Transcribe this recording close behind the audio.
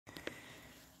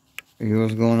Hey,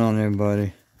 what's going on,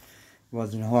 everybody?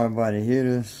 Watching HardBody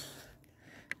Hitters.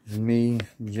 It's me,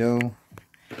 Joe.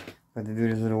 About to do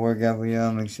this little workout for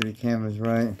y'all. Make sure the camera's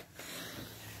right.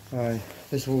 Alright,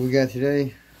 this is what we got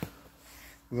today.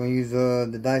 We're gonna use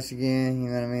the dice again. You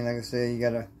know what I mean? Like I said, you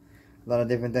got a lot of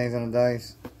different things on the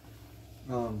dice.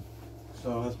 So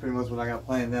that's pretty much what I got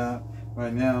planned out.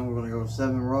 Right now, we're gonna go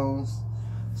 7 rows.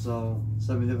 So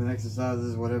 7 different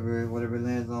exercises. Whatever it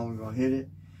lands on, we're gonna hit it.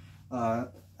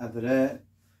 After that,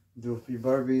 do a few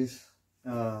burpees.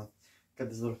 Got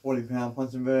this little 40-pound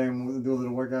punching bag I'm gonna do a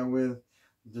little workout with.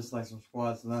 Just like some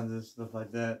squats, lunges, stuff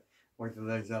like that. Work the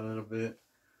legs out a little bit.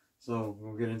 So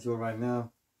we'll get into it right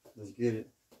now. Let's get it.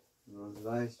 Roll the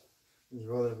dice. Just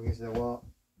roll it up against that wall.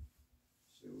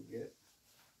 See what we get.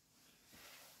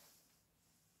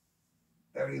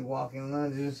 30 walking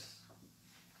lunges.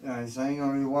 Alright, so I ain't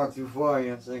gonna really walk too far, you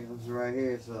know what I'm saying? I'm just right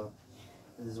here, so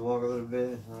I just walk a little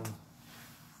bit.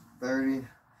 30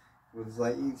 with just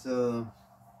like each you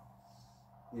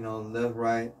know, left,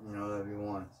 right, you know, whatever you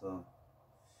want. So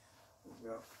let's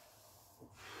go.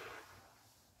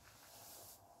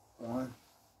 1,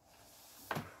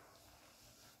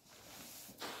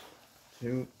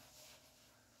 2,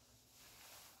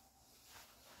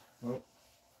 oh,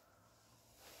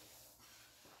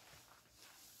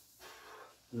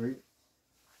 3,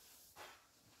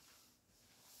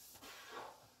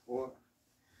 4,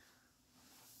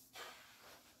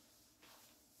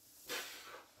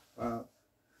 5,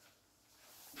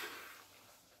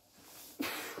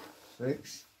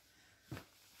 6,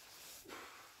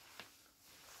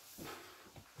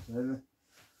 7,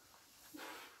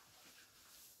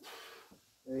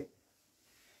 8,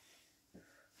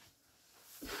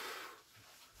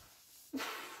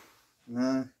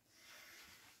 9,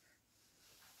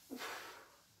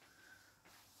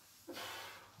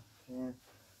 10,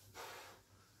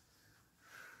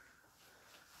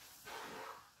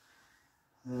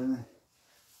 11.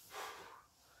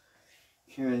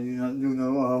 Can't really do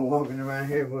no walking around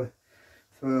here, but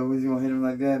so we're just gonna hit them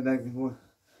like that, back and forth.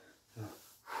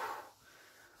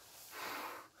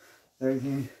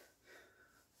 13,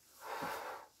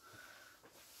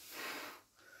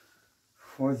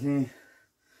 14,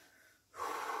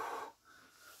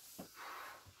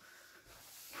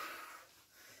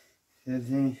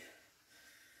 15,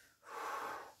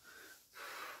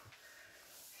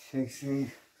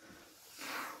 16,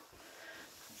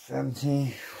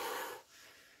 17,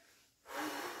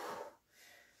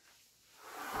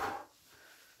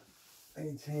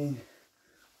 18,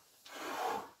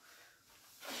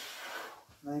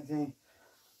 19,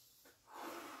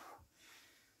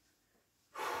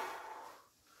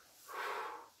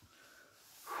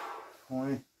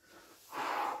 20,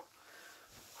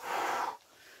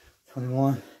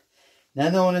 21. Now I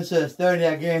know when it says 30,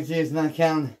 I guarantee it's not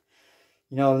counting,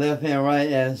 you know, left and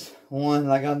right as one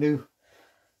like I do.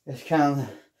 It's counting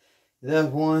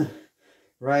left 1,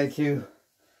 right 2.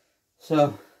 So,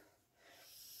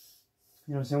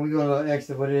 you know what I'm saying? We go a little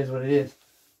extra, but it is what it is.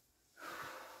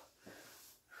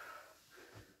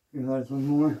 Another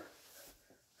 21,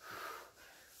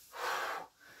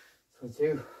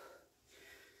 22,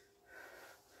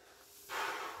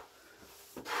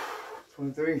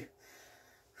 23,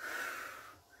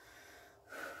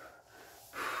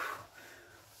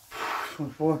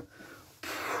 24,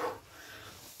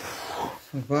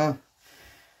 25,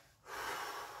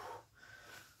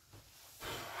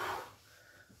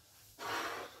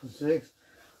 26,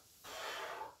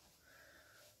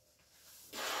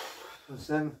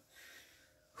 27,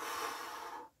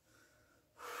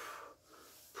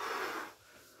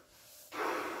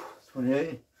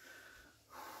 28,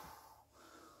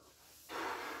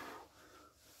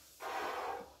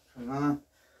 29,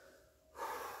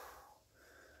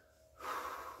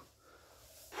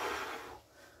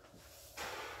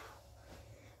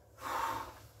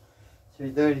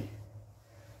 30.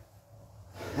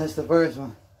 That's the first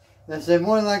one. That's it.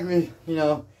 More than likely, you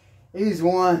know, each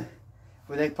one,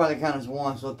 but they probably count as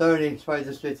one. So 30 is probably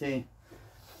just 15.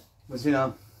 But you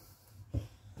know,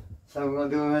 so we're gonna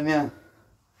do it right now.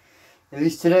 At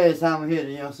least today is time we hit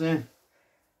it. You know what I'm saying?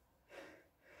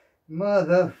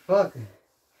 Motherfucker.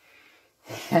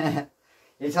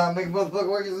 It's time to make a motherfucker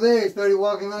work his legs. 30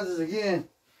 walking lunges again.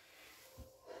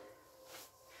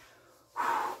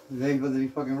 His legs about to be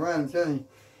fucking right, I'm telling you.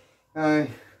 Alright.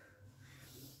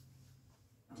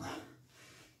 I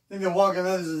think the walking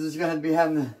lunges is just gonna be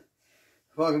having to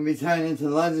fucking be turned into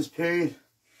lunges, period.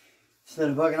 Instead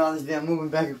of fucking all this damn moving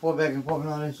back and forth and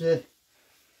all that shit.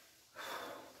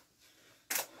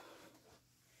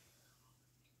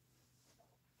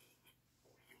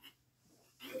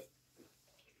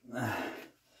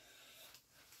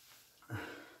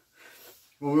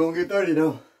 But we won't get 30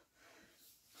 though.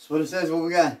 That's what it says, what we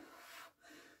got.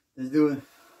 Let's do it.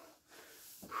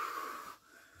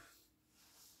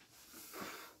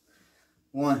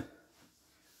 One.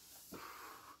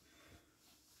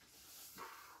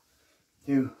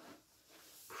 2.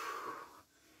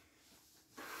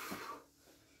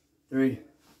 3.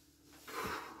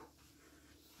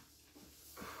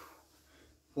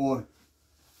 4.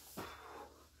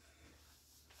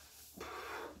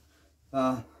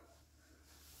 5.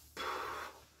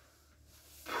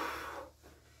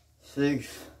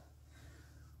 6.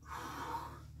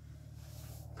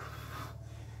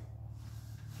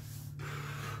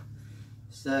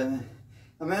 7.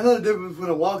 I mean, another difference between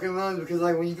a walking runs, because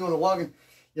like when you're doing a walking,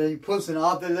 you know, you pushing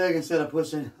off the leg instead of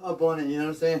pushing up on it, you know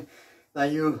what I'm saying?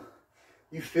 Like you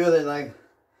feel it, like,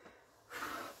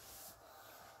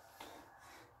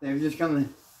 if you're just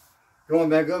going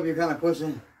back up, you're kind of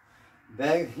pushing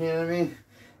back, you know what I mean?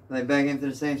 Like back into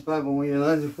the same spot, but when you're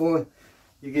lunging forward,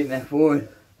 you're getting that forward,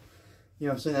 you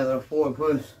know what I'm saying, that little forward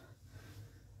push.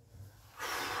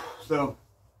 So,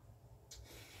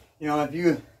 you know, if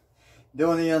you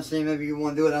doing it, you know what I'm saying, maybe you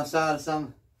want to do it outside or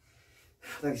something,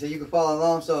 like I said, you can follow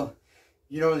along, so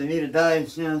you don't really need a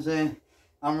dice, you know what I'm saying?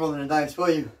 I'm rolling the dice for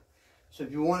you. So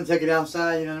if you want to take it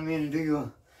outside, you know what I mean, and do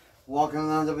your walking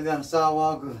lines up and down the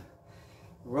sidewalk or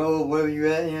road, wherever you're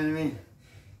at, you know what I mean?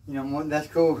 You know, that's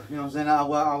cool, you know what I'm saying?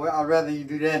 I'd rather you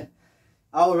do that.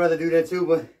 I would rather do that too,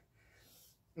 but,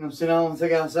 you know what I'm saying, I don't want to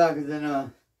take it outside because then, I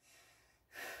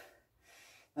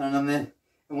don't know, man.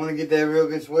 I want to get that real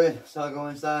good sweat, so I go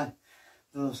inside,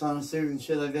 do a sauna suit and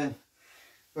shit like that.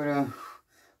 But,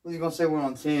 we're just going to say we're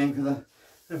on 10 because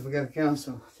I forgot to count,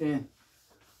 so 10.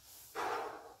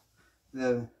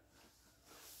 11,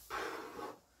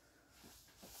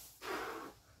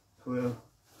 12,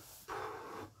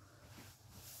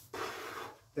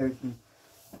 13,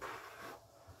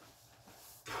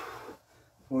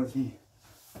 14,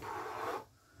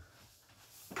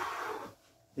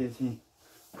 15,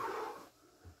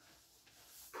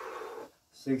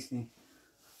 16,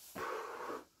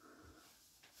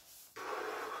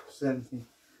 17,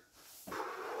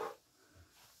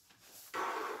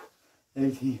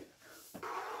 18,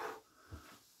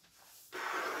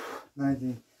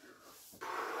 19,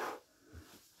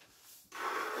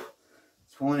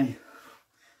 20.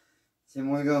 10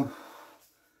 more to go.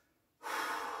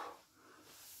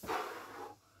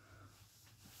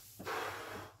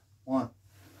 1,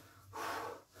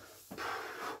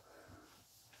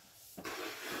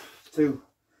 2,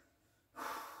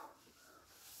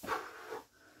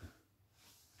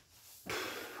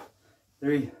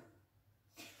 3,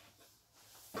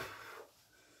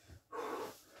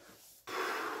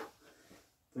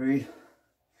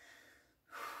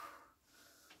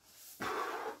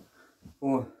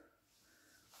 4,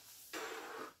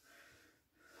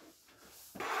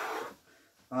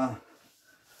 5,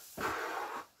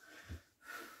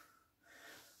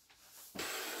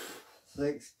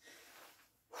 6,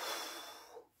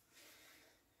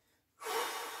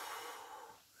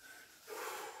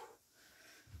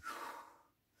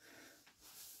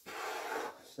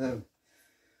 7,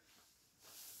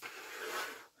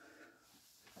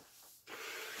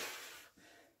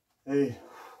 8,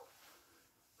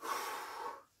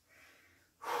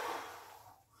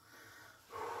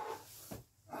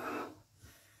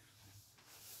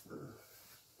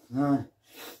 9,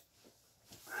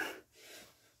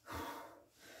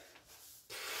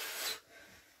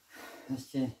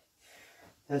 10.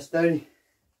 That's 30.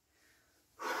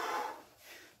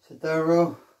 It's the third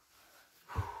row.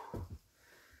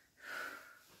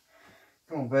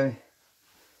 Come on, baby.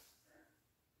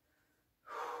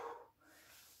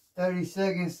 30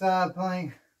 seconds side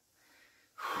plank.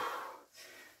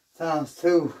 Times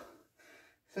 2.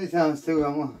 3 times 2,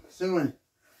 I'm assuming.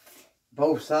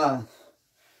 Both sides.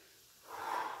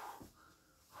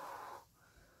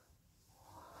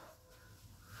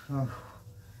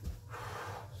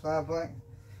 Side plank.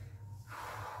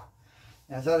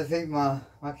 And I try to keep my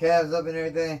calves up and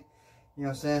everything. You know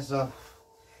what I'm saying? So,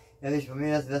 at least for me,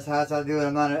 that's how I try to do it.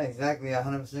 I'm not exactly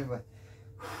 100%, but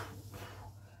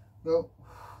go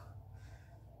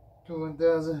to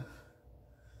 1,000.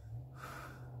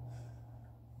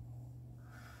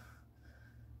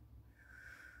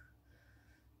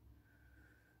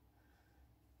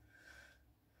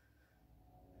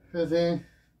 Fifteen.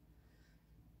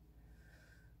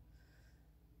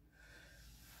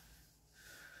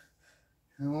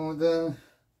 And one more done.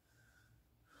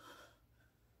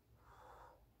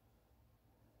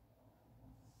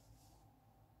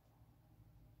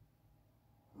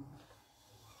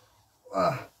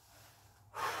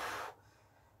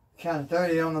 counted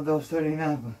 30. I don't know if that was 30 or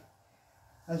not, but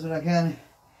that's what I counted.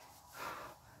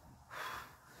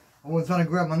 I wasn't trying to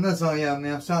grab my nuts on y'all,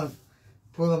 man. I was trying to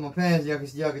pull up my pants. Y'all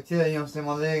could tell, you know what I'm saying?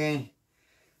 My leg ain't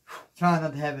trying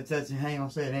not to have it touching. I ain't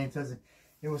gonna say it ain't touching.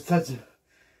 It was touching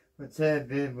a tad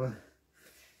bit, but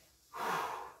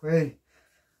ready.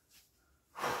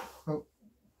 Oh.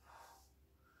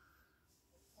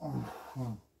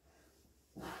 Oh.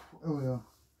 There we go.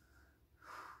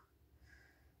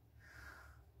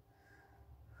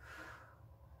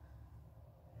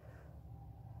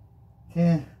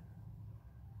 $10,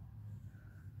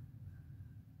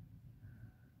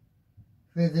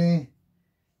 $15,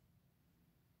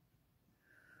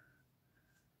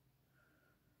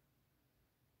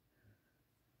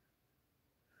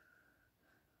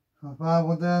 $5,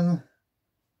 $1,000.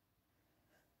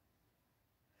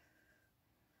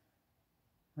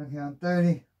 I count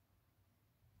 30.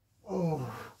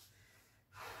 Oh.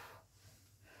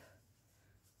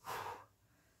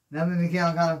 That made me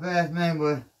count kind of fast, man,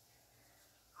 but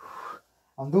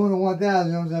I'm doing the 1,000,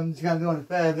 you know what I'm saying? I'm just kind of doing it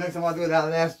fast. Next time I do it out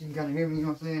loud, you can kind of hear me, you know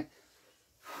what I'm saying?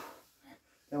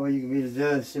 That way you can be the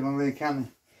judge. See if I'm really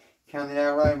counting it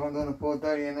out right, if I'm doing the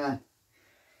 430 or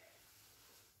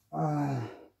not.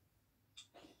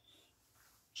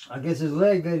 I guess it's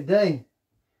leg day today.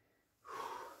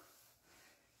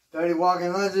 30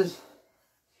 walking lunges.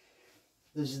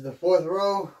 This is the 4th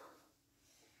row.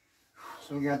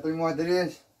 So we got 3 more to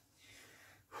this.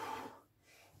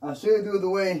 I should do it the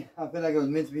way I feel like it was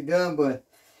meant to be done, but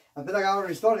I feel like I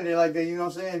already started it like that, you know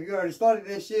what I'm saying? If you already started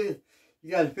that shit,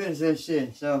 you gotta finish that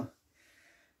shit. So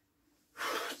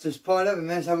it's just part of it,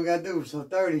 man. That's how we gotta do. So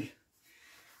 30. You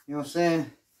know what I'm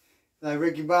saying? Like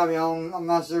Ricky Bobby, I'm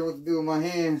not sure what to do with my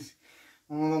hands.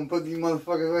 I'm gonna put these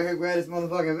motherfuckers right here, grab this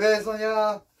motherfucking vest on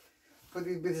y'all. Put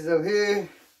these bitches up here.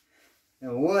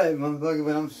 And what, motherfucker,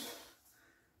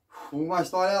 but we might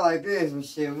start out like this, but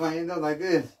shit, we might end up like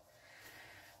this.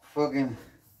 Fucking,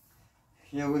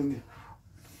 yeah, we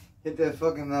hit that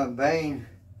fucking bane.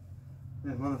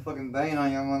 That motherfucking bane on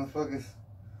y'all motherfuckers.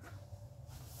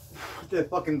 Hit that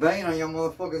fucking bane on y'all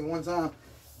motherfuckers one time.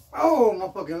 Oh, my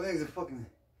fucking legs are fucking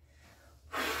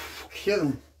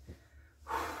killing.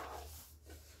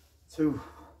 2,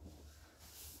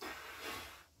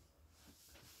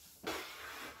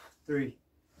 3,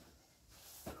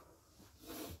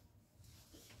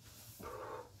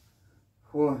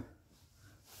 4,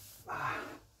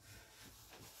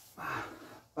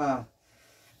 5,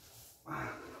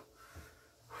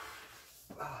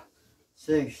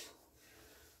 6,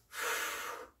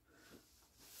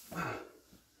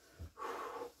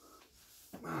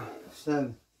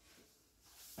 7,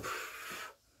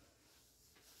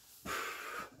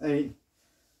 8,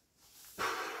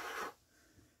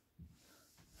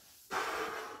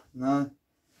 9,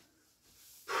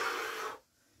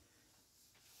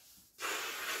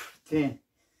 10,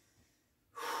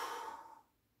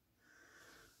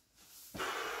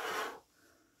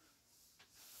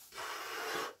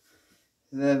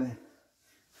 11,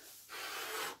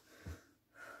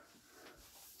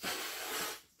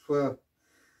 12,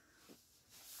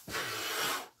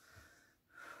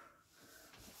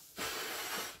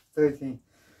 13,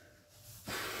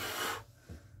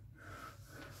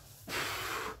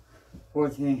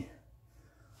 14,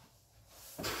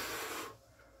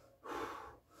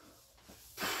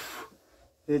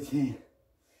 15,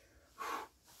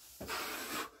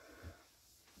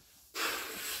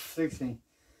 16,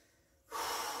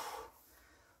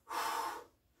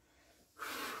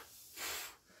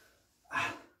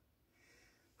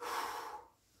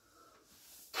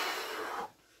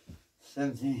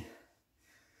 17,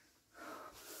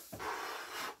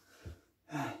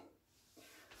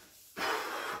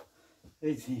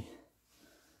 18,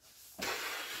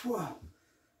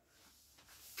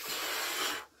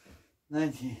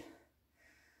 19,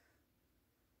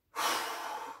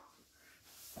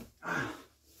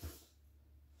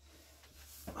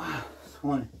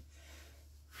 20,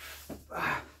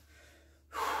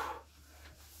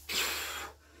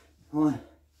 1,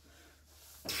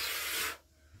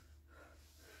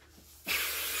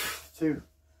 2,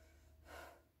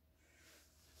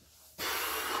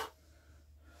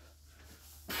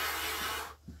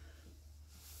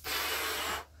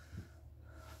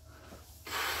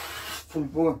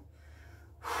 24,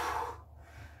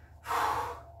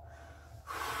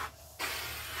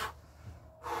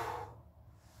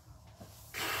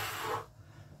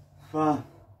 5,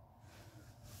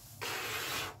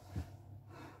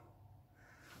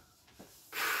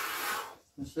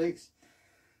 6.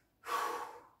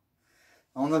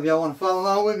 I don't know if y'all want to follow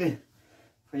along with me.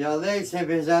 For y'all leg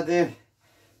champions out there,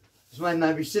 This might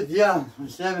not be shit to y'all.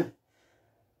 27.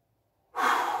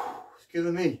 It's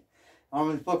killing me. I don't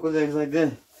really fuck with legs like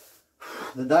that.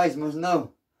 The dice must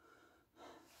know.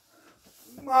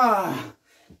 Ah,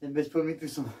 that bitch put me through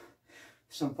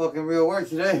some fucking real work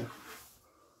today.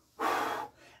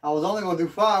 I was only gonna do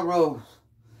 5 rolls.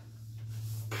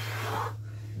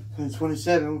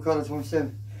 27, we call it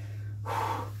 27.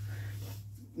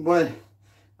 But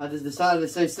I just decided to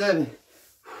say 7.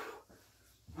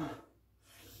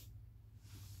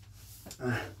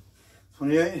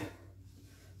 28.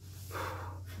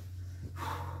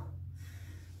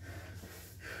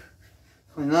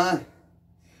 29.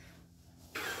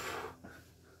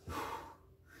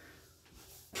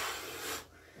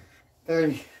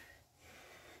 30.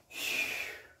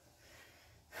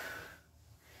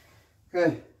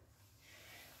 Okay.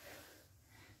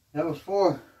 That was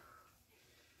 4.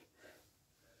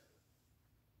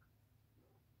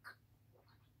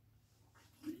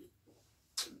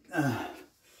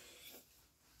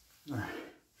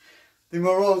 Three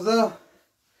more rolls though.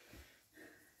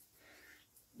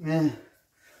 Man,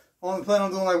 only plan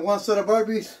on doing like 1 set of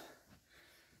burpees.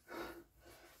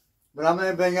 But I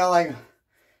may bang out like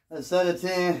a set of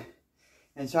 10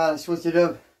 and try to switch it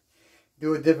up.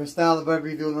 Do a different style of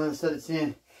burpee, do another set of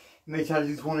 10. May try to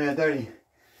do 20 or 30.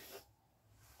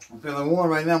 I'm feeling warm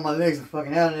right now, my legs are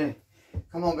fucking out of there.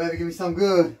 Come on, baby, give me something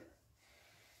good.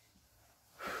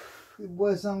 Good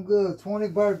boy, something good. 20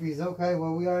 burpees. Okay,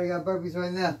 well, we already got burpees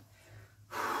right now.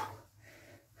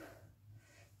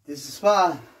 This is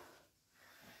 5.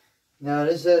 Now,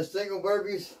 this says single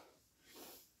burpees.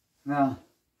 Now,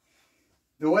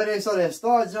 the way they saw that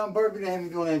star jump burpee, they have me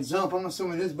doing that jump. I'm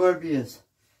assuming this burpee is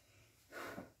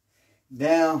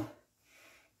down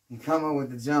and come up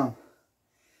with the jump.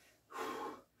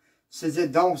 Since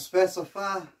it don't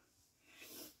specify,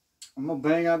 I'm gonna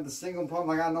bang out the single pump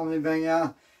like I normally bang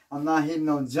out. I'm not hitting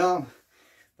no jump,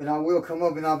 but I will come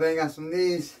up and I'll bang out some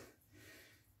knees.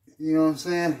 You know what I'm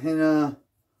saying? And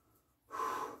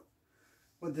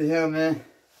what the hell, man?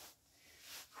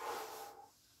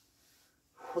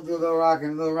 We'll do a little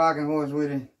rocking horse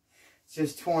with it. It's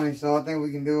just 20, so I think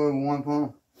we can do it with 1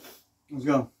 pump. Let's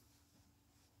go.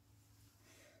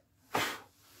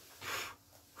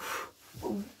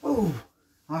 Ooh,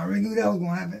 I already knew that was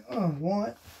gonna happen.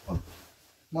 One.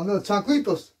 My little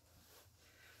chanquitos.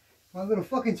 My little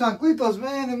fucking chanquitos,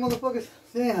 man. Them motherfuckers.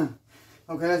 Damn.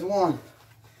 Okay, that's 1.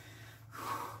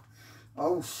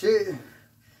 Oh shit.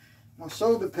 My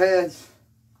shoulder pads.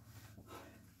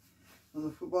 On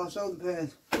the football shoulder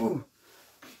pads. Ooh.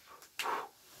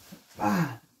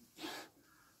 Ah.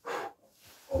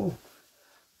 Oh.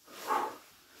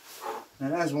 Now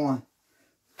that's 1.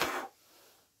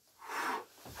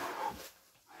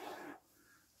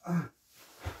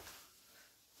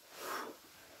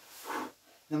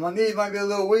 Now my knees might be a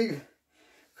little weak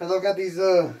because I got these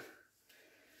sauna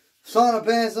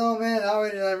pants on, man. I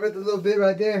already ripped a little bit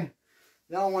right there.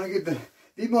 I don't want to get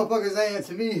these motherfuckers ain't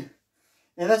to me.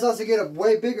 Unless I was to get a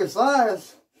way bigger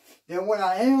size than what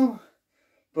I am.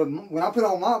 But when I put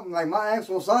on my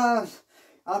actual size,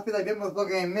 I feel like that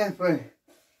motherfucker ain't meant for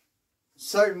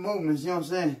certain movements, you know what I'm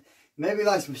saying? Maybe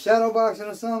like some shadow boxing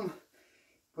or something.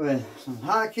 But some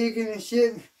high kicking and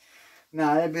shit,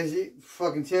 nah, that bitch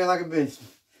fucking tear like a bitch.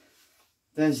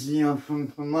 That's, you know,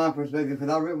 from my perspective, because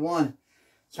I ripped 1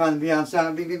 trying to be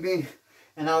outside, bing,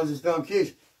 and I was just throwing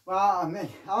kicks. Well, I mean,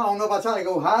 I don't know if I try to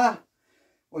go high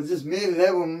or just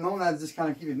mid-level. Normally I just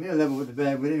kind of keep it mid-level with the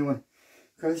bag, but anyway.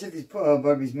 Cause shit, these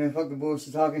burpees, man. Fuck the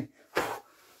bullshit talking.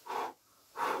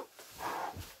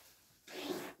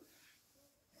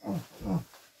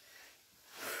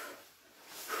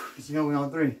 Cause you know we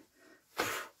on 3.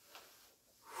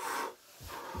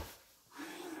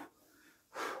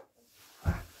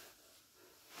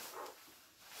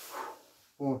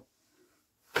 4.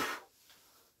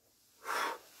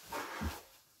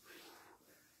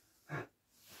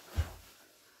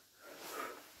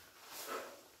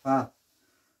 5.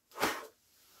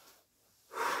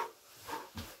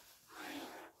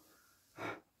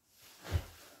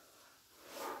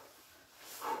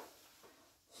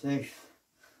 6.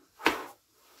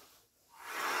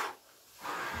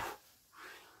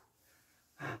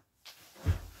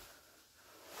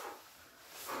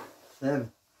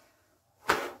 7.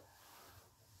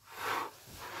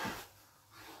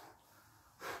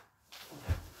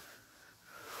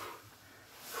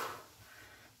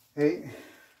 8.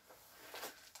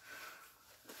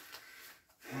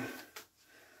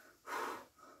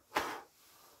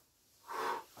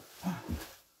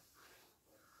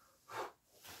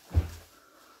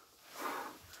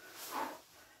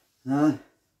 9.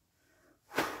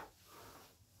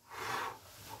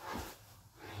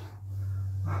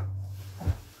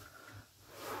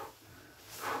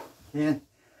 10.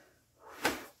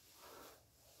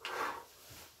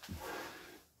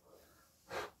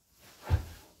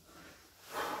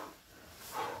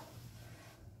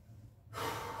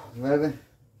 11.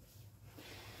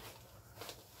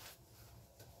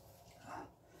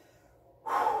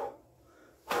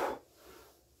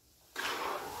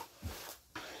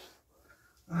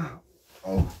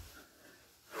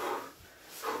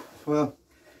 12.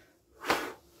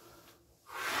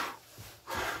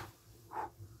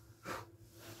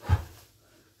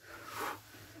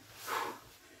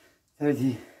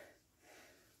 13.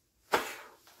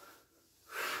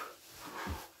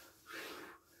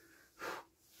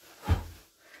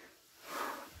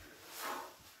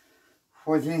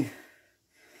 14.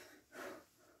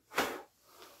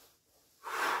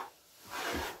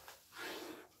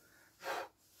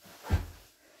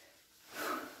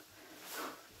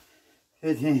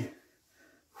 15.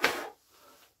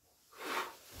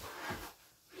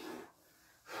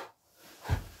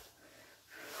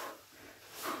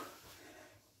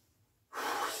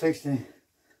 16.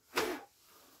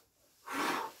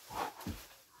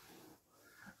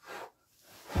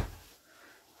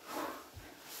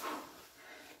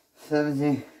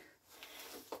 17.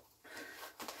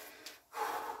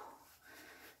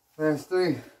 Last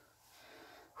 3.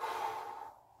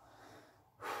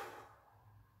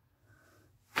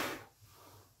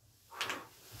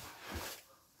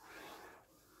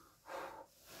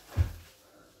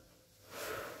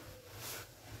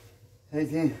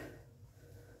 18.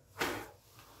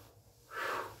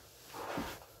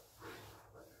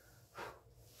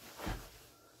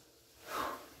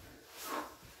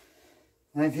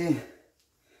 19.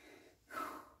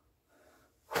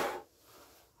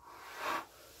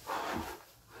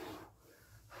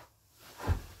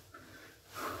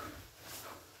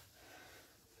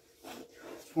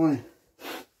 20.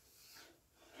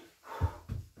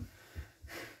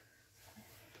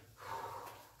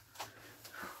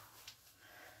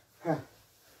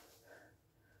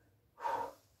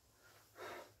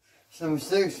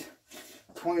 76.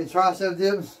 20 tricep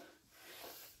dips.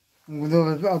 We'll do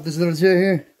it off this little chair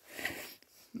here.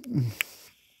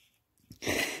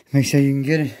 Make sure you can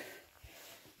get it.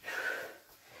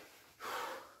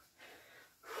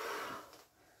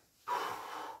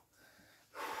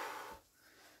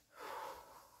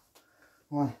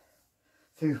 One,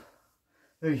 2,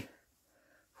 3,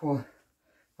 4,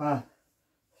 5,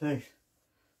 6,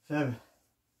 7,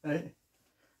 8,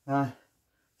 9,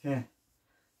 10,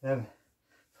 11,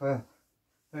 12,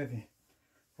 13,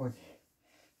 14,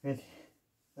 15,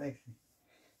 16,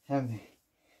 17,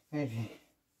 18,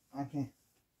 19,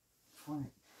 20.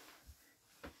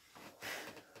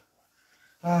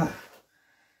 Ah.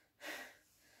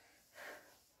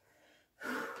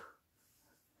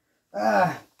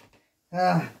 Ah.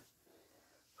 Ah.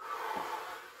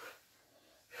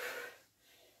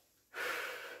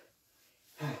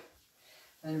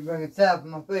 I need to bring a towel for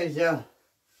my face, y'all.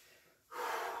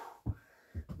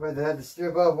 Brother had to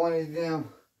strip off one of these damn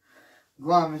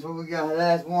garments. What we got?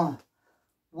 Last one.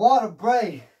 Water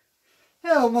break.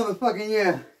 Hell motherfucking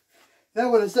yeah. That's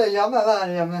what it said, y'all. I'm not lying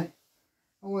to y'all, man.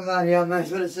 I wouldn't lie to y'all, man.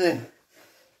 That's what it said.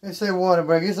 It say water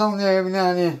break. It's on there every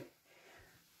now and then.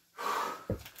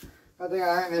 I think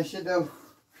I hang that shit though.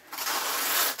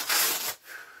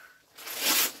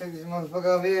 Take this motherfucker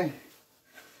over here.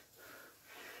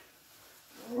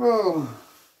 Whoa.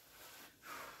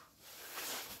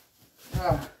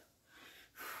 Ah.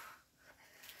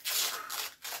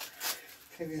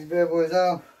 Take these bad boys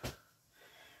off.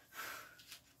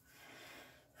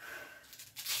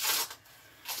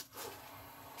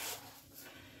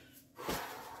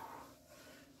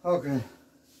 Okay.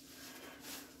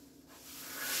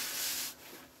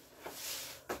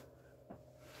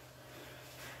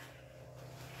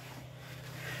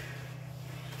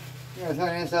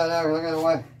 Turn it inside out because I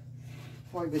gotta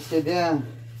wipe this shit down.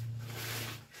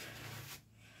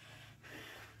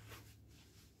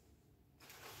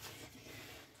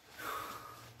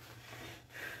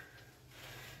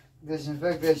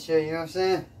 Disinfect that shit, you know what I'm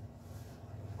saying?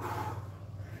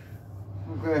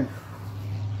 Okay.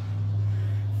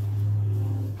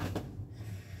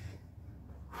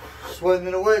 Sweating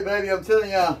it away, baby, I'm telling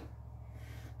y'all.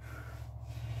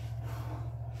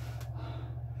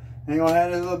 Ain't gonna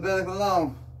have this little belly for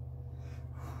long.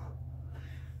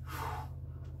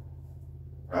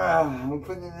 I'm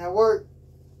putting in that work.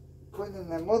 Putting in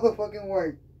that motherfucking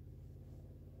work.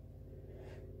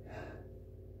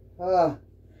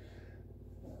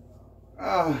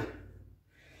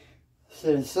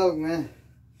 Shit is soaked, man.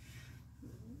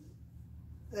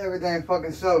 Everything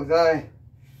fucking soaked, alright.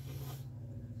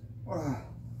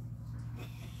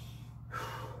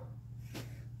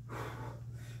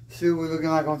 see what we're looking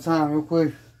like on time real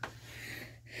quick.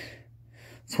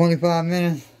 25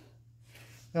 minutes.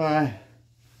 Alright.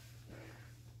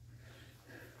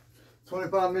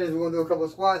 25 minutes, we're gonna do a couple of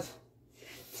squats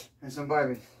and some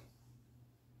burpees.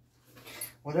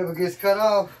 Whatever gets cut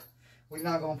off, we're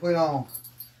not gonna put on.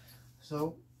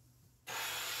 So,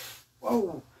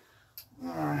 whoa.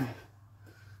 Alright.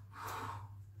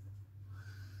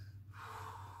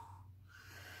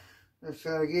 Let's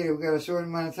try to get it. We got a short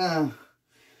amount of time.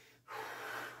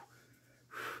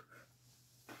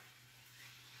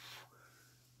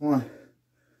 One,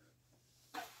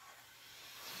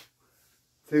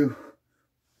 two,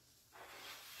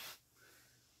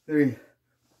 three,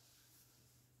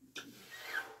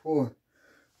 four,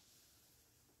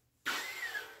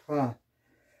 five,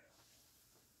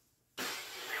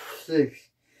 six,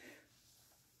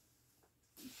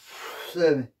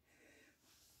 seven,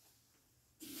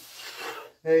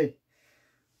 8,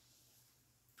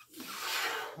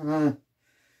 9,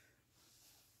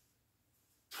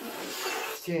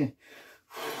 10.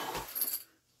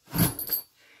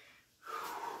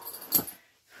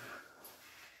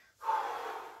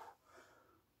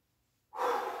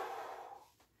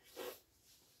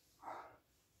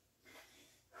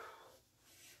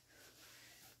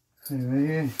 Right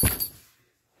here.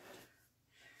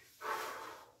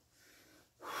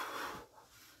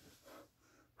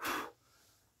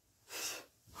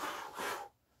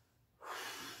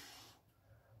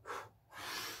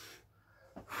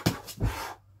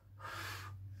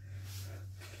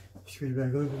 Scoot it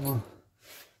back a little bit more.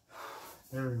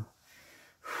 There we go.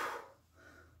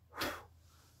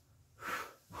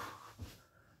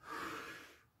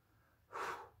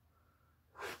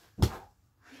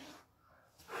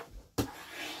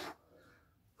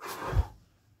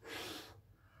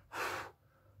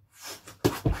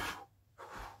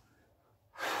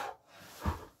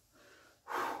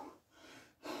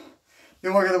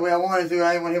 Didn't work out the way I wanted to.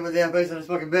 I didn't want to hit my damn face on this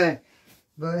fucking bag.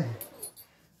 But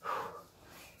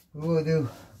we'll do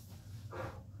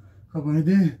a couple of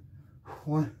do.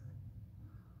 1,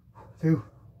 2,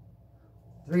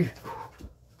 3.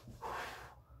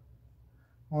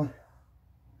 1,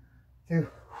 2,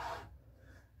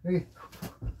 3.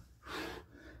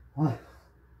 1,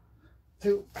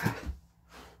 2.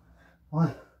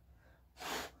 1,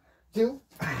 2.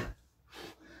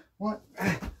 1.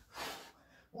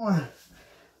 1.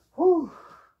 Whew.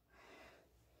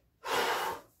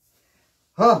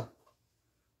 Huh.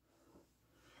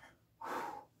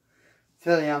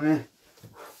 Tell y'all, man.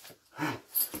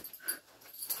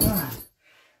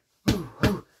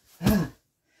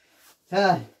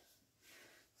 Tired.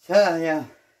 Tired, yeah.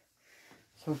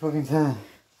 So fucking tired.